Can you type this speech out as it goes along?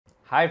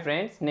Hi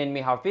friends, నేను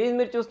మీ హఫీజ్.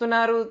 మీరు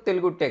చూస్తున్నారు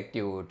తెలుగు టెక్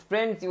ట్యూట్.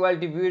 ఫ్రెండ్స్, ఇవాళ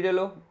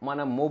వీడియోలో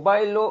మన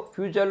మొబైల్లో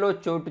ఫ్యూచర్లో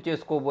చోటు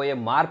చేసుకోబోయే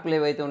మార్పులు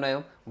ఏవైతే ఉన్నాయో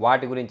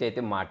వాటి గురించి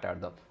అయితే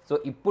మాట్లాడదాం. సో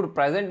ఇప్పుడు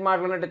ప్రజెంట్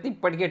మాట్లాడినట్టయితే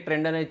ఇప్పటికే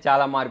ట్రెండ్ అనేది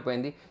చాలా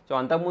మారిపోయింది. సో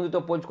అంతకుముందుతో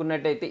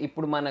పోల్చుకున్నట్టయితే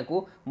ఇప్పుడు మనకు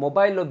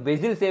మొబైల్లో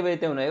బెజిల్స్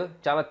ఏవైతే ఉన్నాయో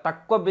చాలా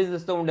తక్కువ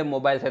బెజిల్స్తో ఉండే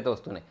మొబైల్స్ అయితే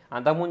వస్తున్నాయి.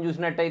 అంతకుముందు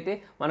చూసినట్టయితే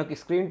మనకి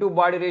స్క్రీన్ టు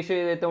బాడీ రేషియో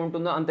ఏదైతే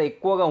ఉంటుందో అంత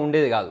ఎక్కువగా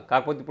ఉండేది కాదు.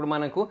 కాకపోతే ఇప్పుడు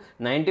మనకు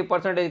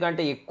 90%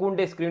 కంటే ఎక్కువ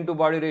ఉండే స్క్రీన్ టు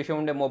బాడీ రేషియో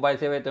ఉండే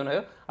మొబైల్స్ ఏవైతే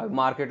ఉన్నాయో అవి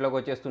మార్కెట్లోకి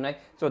వచ్చేస్తున్నాయి.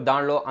 సో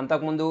దానిలో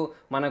అంతకుముందు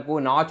మనకు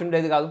నాచ్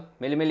ఉండేది కాదు.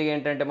 మెల్లిమెల్లిగా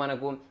ఏంటంటే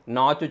మనకు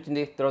నాచ్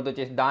వచ్చింది, తర్వాత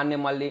వచ్చేసి దాన్ని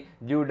మళ్ళీ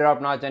డ్యూ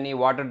డ్రాప్ నాచ్ అని,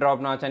 వాటర్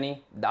డ్రాప్ నాచ్ అని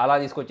అలా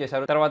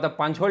తీసుకొచ్చేసారు. తర్వాత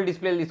పంచ్ హోల్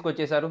డిస్ప్లేలు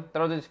తీసుకొచ్చేసారు.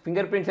 తర్వాత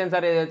ఫింగర్ ప్రింట్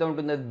సెన్సార్ ఏదైతే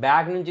ఉంటుందో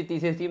బ్యాక్ నుంచి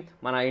తీసేసి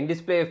మన in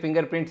display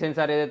finger print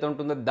censor ఏదైతే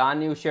ఉంటుందో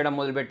దాన్ని యూస్ చేయడం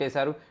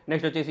మొదలుపెట్టేశారు.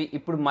 నెక్స్ట్ వచ్చేసి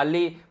ఇప్పుడు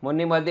మళ్ళీ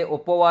మొన్న మధ్య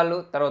ఒప్పో వాళ్ళు,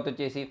 తర్వాత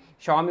వచ్చేసి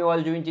షామీ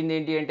వాళ్ళు చూపించింది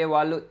ఏంటి అంటే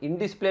వాళ్ళు ఇన్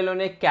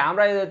డిస్ప్లేలోనే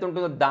కెమెరా ఏదైతే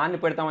ఉంటుందో దాన్ని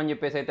పెడతామని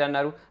చెప్పేసి అయితే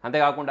అన్నారు.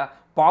 అంతేకాకుండా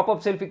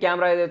పాపప్ సెల్ఫీ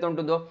కెమెరా ఏదైతే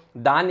ఉంటుందో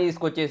దాన్ని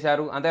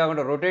తీసుకొచ్చేసారు.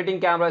 అంతేకాకుండా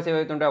రొటేటింగ్ కెమెరాస్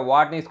ఏవైతే ఉంటాయో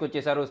వాటిని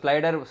తీసుకొచ్చేసారు.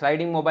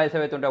 స్లైడింగ్ మొబైల్స్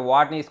ఏవైతే ఉంటాయో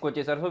వాటిని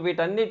తీసుకొచ్చేసారు. సో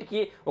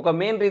వీటన్నిటికీ ఒక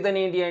మెయిన్ రీజన్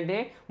ఏంటి అంటే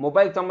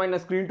మొబైల్కి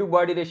సంబంధించిన స్క్రీన్ టు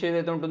బాడీ రేషియో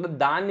ఏదైతే ఉంటుందో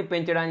దాన్ని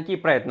పెంచడానికి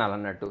ప్రయత్నాలు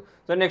అన్నట్టు.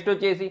 సో నెక్స్ట్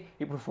వచ్చేసి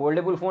ఇప్పుడు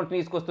ఫోల్డబుల్ ఫోన్స్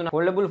తీసుకొస్తున్నారు.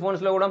 ఫోల్డబుల్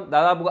ఫోన్స్లో కూడా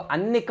దాదాపుగా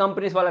అన్ని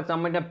కంపెనీస్ వాళ్ళకి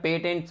సంబంధించిన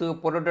పేటెంట్స్,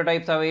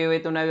 ప్రోటోటైప్స్ అవి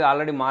ఏవైతే ఉన్నాయో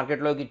ఆల్రెడీ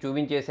మార్కెట్లోకి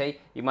చూపించేసాయి.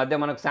 ఈ మధ్య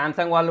మనకు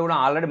శాంసంగ్ వాళ్ళు కూడా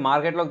ఆల్రెడీ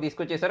మార్కెట్లోకి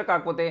తీసుకొచ్చేసారు.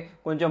 కాకపోతే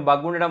కొంచెం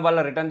బగ్ ఉండడం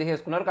వల్ల రిటర్న్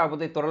తీసేసుకున్నారు.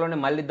 కాకపోతే త్వరలోనే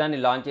మళ్ళీ దాన్ని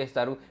లాంచ్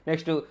చేస్తారు.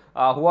 నెక్స్ట్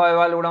హువావే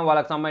వాళ్ళు కూడా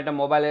వాళ్ళకి సంబంధించిన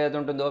మొబైల్ ఏదైతే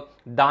ఉంటుందో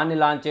దాన్ని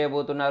లాంచ్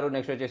చేయబోతున్నారు.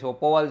 నెక్స్ట్ వచ్చేసి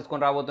ఒప్పో వాళ్ళు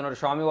తీసుకొని రాబోతున్నారు,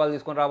 షామీ వాళ్ళు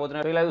తీసుకొని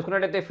రాబోతున్నారు. ఇలా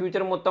చూసుకున్నట్టయితే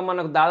ఫ్యూచర్ మొత్తం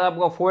మనకు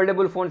దాదాపుగా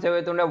ఫోల్డబుల్ ఫోన్స్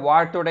ఏవైతే ఉన్నాయో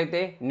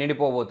వాటితోటైతే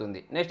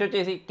నిండిపోబోతుంది. నెక్స్ట్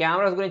వచ్చేసి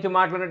కెమెరాస్ గురించి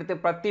మాట్లాడినట్టయితే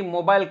ప్రతి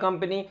మొబైల్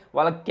కంపెనీ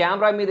వాళ్ళ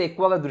కెమెరా మీద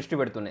ఎక్కువగా దృష్టి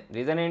పెడుతున్నాయి.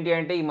 రీజన్ ఏంటి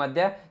అంటే ఈ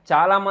మధ్య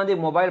చాలామంది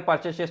మొబైల్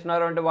పర్చేస్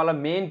చేస్తున్నారు అంటే వాళ్ళ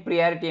మెయిన్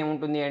ప్రియారిటీ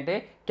ఏముంటుంది అంటే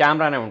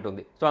కెమెరానే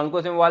ఉంటుంది. సో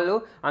అందుకోసం వాళ్ళు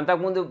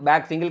అంతకుముందు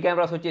బ్యాక్ సింగిల్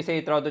కెమెరాస్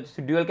వచ్చేసాయి, తర్వాత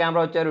వచ్చేసి డ్యూయల్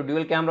కెమెరా వచ్చారు.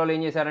 డ్యూయల్ కెమెరాలో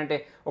ఏం చేశారంటే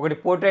ఒకటి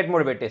పోర్ట్రేట్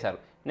మోడ్ పెట్టేశారు.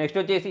 నెక్స్ట్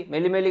వచ్చేసి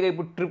మెల్లిమెల్లిగా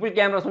ఇప్పుడు ట్రిపుల్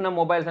కెమెరాస్ ఉన్న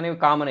మొబైల్స్ అనేవి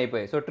కామన్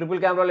అయిపోయాయి. సో ట్రిపుల్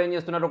కెమెరాలో ఏం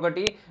చేస్తున్నారు,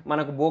 ఒకటి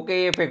మనకు బోకే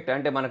ఎఫెక్ట్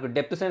అంటే మనకు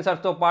డెప్త్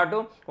సెన్సార్స్తో పాటు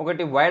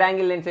ఒకటి వైడ్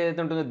యాంగిల్ లెన్స్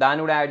ఏదైతే ఉంటుందో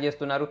దాన్ని కూడా యాడ్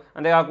చేస్తున్నారు.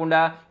 అంతేకాకుండా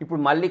ఇప్పుడు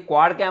మళ్ళీ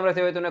క్వాడ్ కెమెరాస్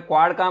ఏవైతే ఉన్నాయో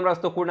క్వాడ్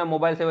కెమెరాస్తో కూడిన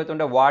మొబైల్స్ ఏవైతే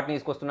ఉంటాయో వాటిని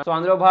తీసుకొస్తున్నారు. సో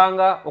అందులో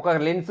భాగంగా ఒక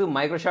లెన్స్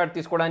మైక్రోషాట్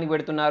తీసుకోవడానికి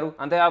పెడుతున్నారు.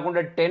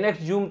 అంతేకాకుండా 10x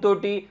జూమ్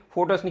తోటి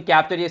ఫొటోస్ని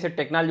క్యాప్చర్ చేసే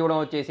టెక్నాలజీ కూడా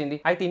వచ్చేసింది.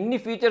 అయితే ఇన్ని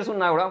ఫీచర్స్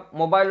ఉన్నా కూడా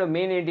మొబైల్లో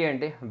మెయిన్ ఏంటి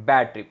అంటే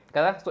బ్యాటరీ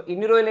కదా. సో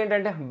ఇన్ని రోజులు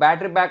ఏంటంటే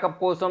బ్యాటరీ బ్యాకప్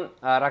కోసం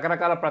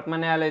రకరకాల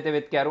ప్రత్యామ్నాయాలు అయితే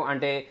వెతికారు.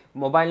 అంటే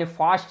మొబైల్ని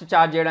ఫాస్ట్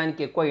ఛార్జ్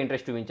చేయడానికి ఎక్కువ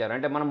ఇంట్రెస్ట్ చూపించారు.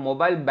 అంటే మనం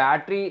మొబైల్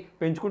బ్యాటరీ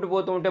పెంచుకుంటూ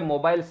పోతూ ఉంటే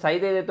మొబైల్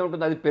సైజ్ ఏదైతే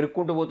ఉంటుందో అది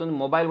పెరుగుకుంటూ పోతుంది,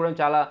 మొబైల్ కూడా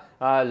చాలా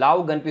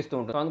లావు కనిపిస్తూ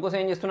ఉంటుంది. అందుకోసం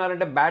ఏం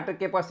చేస్తున్నారంటే బ్యాటరీ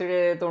కెపాసిటీ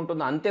ఏదైతే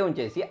ఉంటుందో అంతే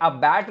ఉంచేసి ఆ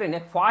బ్యాటరీని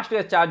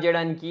ఫాస్ట్గా ఛార్జ్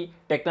చేయడానికి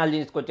టెక్నాలజీ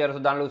తీసుకొచ్చారు.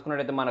 సో దాంట్లో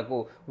చూసుకున్నట్టయితే మనకు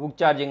బుక్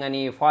ఛార్జింగ్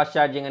అని, ఫాస్ట్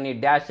ఛార్జింగ్ అని,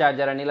 డాష్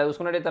ఛార్జర్ అని ఇలా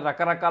చూసుకున్నట్టయితే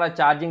రకరకాల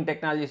ఛార్జింగ్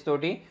టెక్నాలజీస్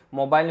తోటి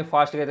మొబైల్ని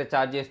ఫాస్ట్గా అయితే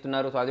ఛార్జ్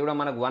చేస్తున్నారు. సో అది కూడా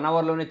మనకు 1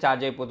 అవర్లోనే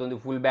ఛార్జ్ అయిపోతుంది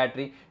ఫుల్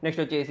బ్యాటరీ.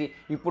 నెక్స్ట్ వచ్చేసి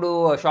ఇప్పుడు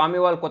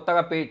షామీ వాళ్ళు కొత్తగా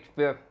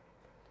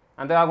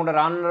అంతేకాకుండా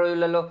రానున్న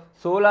రోజులలో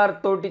సోలార్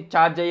తోటి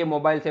ఛార్జ్ అయ్యే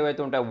మొబైల్స్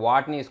ఏవైతే ఉంటాయో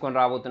వాటిని తీసుకొని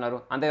రాబోతున్నారు.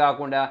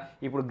 అంతేకాకుండా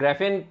ఇప్పుడు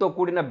గ్రఫెన్తో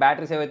కూడిన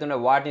బ్యాటరీస్ ఏవైతే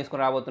ఉన్నాయో వాటిని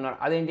తీసుకొని రాబోతున్నారు.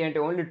 అదేంటి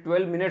అంటే ఓన్లీ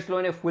 12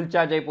 మినిట్స్లోనే ఫుల్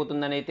ఛార్జ్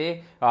అయిపోతుందని అయితే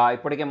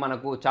ఇప్పటికే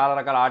మనకు చాలా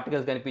రకాల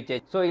ఆర్టికల్స్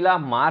కనిపించాయి. సో ఇలా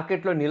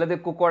మార్కెట్లో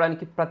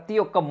నిలదొక్కుకోవడానికి ప్రతి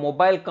ఒక్క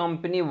మొబైల్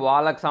కంపెనీ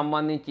వాళ్ళకి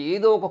సంబంధించి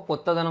ఏదో ఒక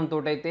కొత్తదనంతో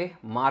అయితే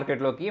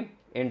మార్కెట్లోకి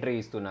ఎంట్రీ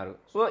ఇస్తున్నారు.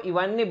 సో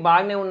ఇవన్నీ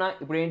బాగానే ఉన్నాయి.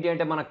 ఇప్పుడు ఏంటి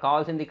అంటే మనకు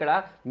కావాల్సింది ఇక్కడ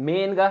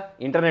మెయిన్గా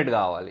ఇంటర్నెట్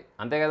కావాలి,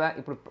 అంతే కదా.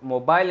 ఇప్పుడు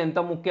మొబైల్ ఎంత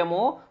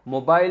ముఖ్యమో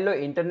మొబైల్లో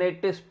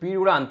ఇంటర్నెట్ స్పీడ్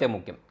కూడా అంతే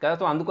ముఖ్యం కదా.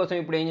 సో అందుకోసం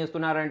ఇప్పుడు ఏం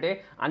చేస్తున్నారంటే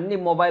అన్ని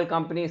మొబైల్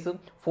కంపెనీస్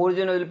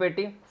 4Gని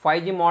వదిలిపెట్టి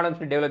 5G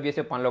మోడమ్స్ని డెవలప్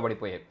చేసే పనిలో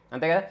పడిపోయాయి,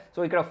 అంతే కదా. సో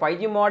ఇక్కడ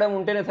 5G మోడమ్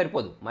ఉంటేనే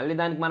సరిపోదు, మళ్ళీ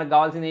దానికి మనకు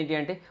కావాల్సింది ఏంటి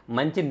అంటే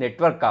మంచి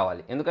నెట్వర్క్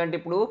కావాలి. ఎందుకంటే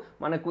ఇప్పుడు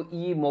మనకు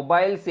ఈ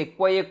మొబైల్స్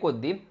ఎక్కువయ్యే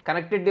కొద్దీ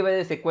కనెక్టెడ్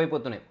డివైజెస్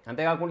ఎక్కువైపోతున్నాయి.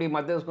 అంతేకాకుండా ఈ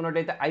మధ్య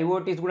చూసుకున్నట్టయితే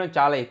ఐఓటీస్ కూడా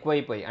చాలా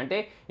ఎక్కువైపోయాయి. అంటే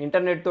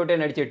ఇంటర్నెట్ తోటే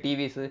నడిచే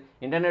టీవీస్,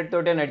 ఇంటర్నెట్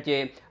తోటే నడిచే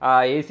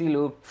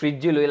ఏసీలు,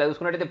 ఫ్రిడ్జ్లు ఇలా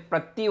చూసుకున్నట్టయితే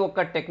ప్రతి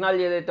ఒక్క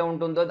టెక్నాలజీ ఏదైతే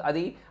ఉంటుందో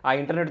అది ఆ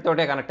ఇంటర్నెట్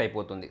తోటే కనెక్ట్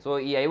అయిపోతుంది. సో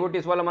ఈ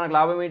ఐఓటీస్ వల్ల మనకు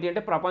లాభం ఏంటి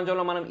అంటే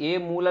ప్రపంచంలో మనం ఏ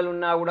మూలలు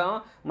ఉన్నా కూడా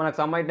మనకు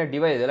సంబంధించిన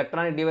డివైస్,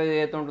 ఎలక్ట్రానిక్ డివైస్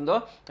ఏదైతే ఉంటుందో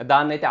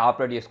దాన్ని అయితే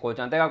ఆపరేట్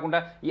చేసుకోవచ్చు. అంతేకాకుండా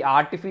ఈ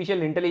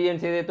ఆర్టిఫిషియల్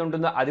ఇంటెలిజెన్స్ ఏదైతే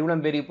ఉంటుందో అది కూడా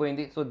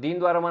పెరిగిపోయింది. సో దీని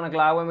ద్వారా మనకు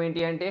లాభం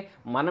ఏంటి అంటే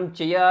మనం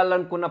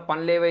చేయాలనుకున్న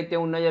పనులు ఏవైతే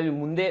ఉన్నాయో అవి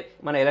ముందే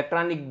మన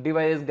ఎలక్ట్రానిక్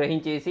డివైజెస్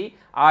గ్రహించేసి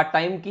ఆ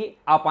టైంకి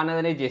ఆ పని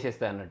అనేది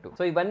చేసేస్తాయి అన్నట్టు.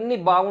 సో ఇవన్నీ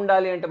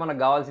బాగుండాలి అంటే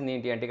మనకు కావాల్సింది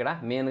ఏంటి అంటే ఇక్కడ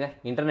మెయిన్గా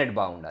ఇంటర్నెట్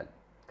బాగుండాలి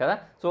కదా.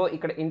 సో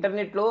ఇక్కడ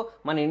ఇంటర్నెట్లో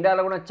మన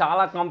ఇండియాలో కూడా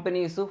చాలా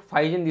కంపెనీస్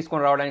 5Gని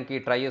తీసుకొని రావడానికి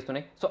ట్రై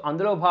చేస్తున్నాయి. సో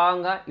అందులో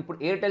భాగంగా ఇప్పుడు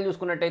ఎయిర్టెల్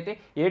చూసుకున్నట్టయితే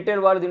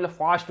ఎయిర్టెల్ వాళ్ళు దీనిలో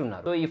ఫాస్ట్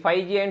ఉన్నారు. సో ఈ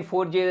 5G అండ్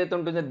 4G ఏదైతే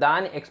ఉంటుందో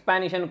దాని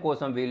ఎక్స్పాన్షన్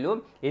కోసం వీళ్ళు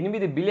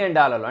 $8 బిలియన్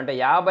అంటే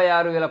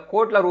 56,000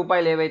 కోట్ల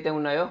రూపాయలు ఏవైతే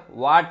ఉన్నాయో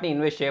వాటిని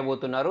ఇన్వెస్ట్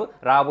చేయబోతున్నారు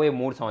రాబోయే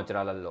 3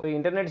 సంవత్సరాలలో. సో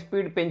ఇంటర్నెట్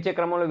స్పీడ్ పెంచే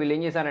క్రమంలో వీళ్ళు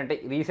ఏం చేశారంటే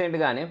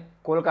రీసెంట్గానే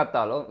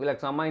కోల్కతాలో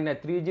వీళ్ళకి సంబంధించిన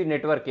 3G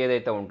నెట్వర్క్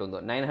ఏదైతే ఉంటుందో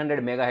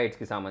 900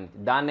 మెగాహెర్ట్జ్కి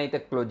సంబంధించి దాన్ని అయితే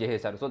క్లోజ్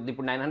చేసేశారు. సో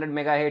ఇప్పుడు 900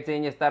 మెగాహెర్ట్జ్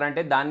ఏం చేస్తారు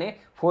చేస్తారంటే దాన్ని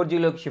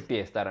 4Gలోకి షిఫ్ట్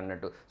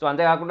చేస్తారన్నట్టు. సో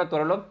అంతేకాకుండా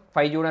త్వరలో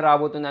 5G కూడా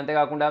రాబోతుంది.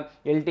 అంతేకాకుండా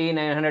LTE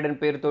 900 అని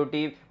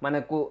పేరుతోటి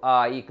మనకు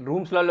ఈ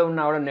రూమ్స్లలో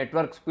ఉన్న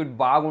నెట్వర్క్ స్పీడ్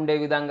బాగుండే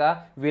విధంగా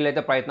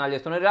వీళ్ళైతే ప్రయత్నాలు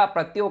చేస్తున్నారు. ఇలా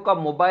ప్రతి ఒక్క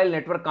మొబైల్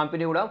నెట్వర్క్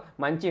కంపెనీ కూడా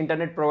మంచి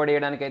ఇంటర్నెట్ ప్రొవైడ్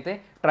చేయడానికి అయితే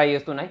ట్రై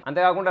చేస్తున్నాయి.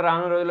 అంతేకాకుండా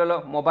రానున్న రోజులలో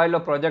మొబైల్లో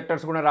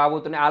ప్రొజెక్టర్స్ కూడా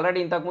రాబోతున్నాయి. ఆల్రెడీ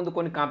ఇంతకుముందు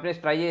కొన్ని కంపెనీస్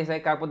ట్రై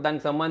చేశాయి, కాకపోతే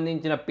దానికి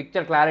సంబంధించిన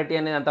పిక్చర్ క్లారిటీ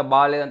అనేది అంత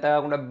బాగాలేదు.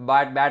 అంతేకాకుండా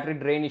బ్యాటరీ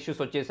డ్రైన్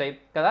ఇష్యూస్ వచ్చేసాయి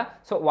కదా.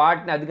 సో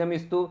వాటిని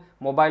అధిగమిస్తూ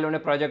మొబైల్లోనే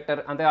ప్రొజెక్టర్,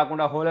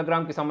 అంతేకాకుండా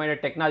హోలోగ్రామ్కి సంబంధించిన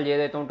టెక్నాలజీ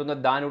ఏదైతే ఉంటుందో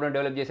దాన్ని కూడా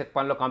డెవలప్ చేసే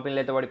పనిలో కంపెనీలు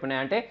అయితే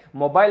పడిపోయినాయి. అంటే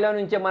మొబైల్లో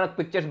నుంచే మనకు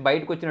పిక్చర్స్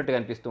బయటకు వచ్చినట్టు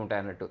కనిపిస్తూ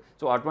ఉంటాయి అన్నట్టు.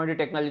 సో అటువంటి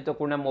టెక్నాలజీతో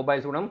కూడిన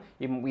మొబైల్స్ కూడా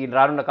ఈ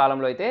రానున్న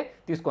కాలంలో అయితే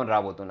తీసుకొని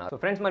రాబోతున్నారు. సో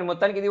ఫ్రెండ్స్, మరి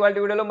మొత్తానికి ఇది వాళ్ళ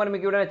వీడియోలో. మరి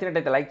మీకు వీడియో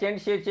నచ్చినట్టయితే లైక్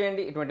చేయండి, షేర్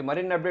చేయండి. ఇటువంటి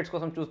మరిన్ని అప్డేట్స్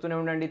కోసం చూస్తూనే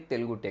ఉండండి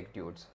తెలుగు టెక్ ట్యూట్స్.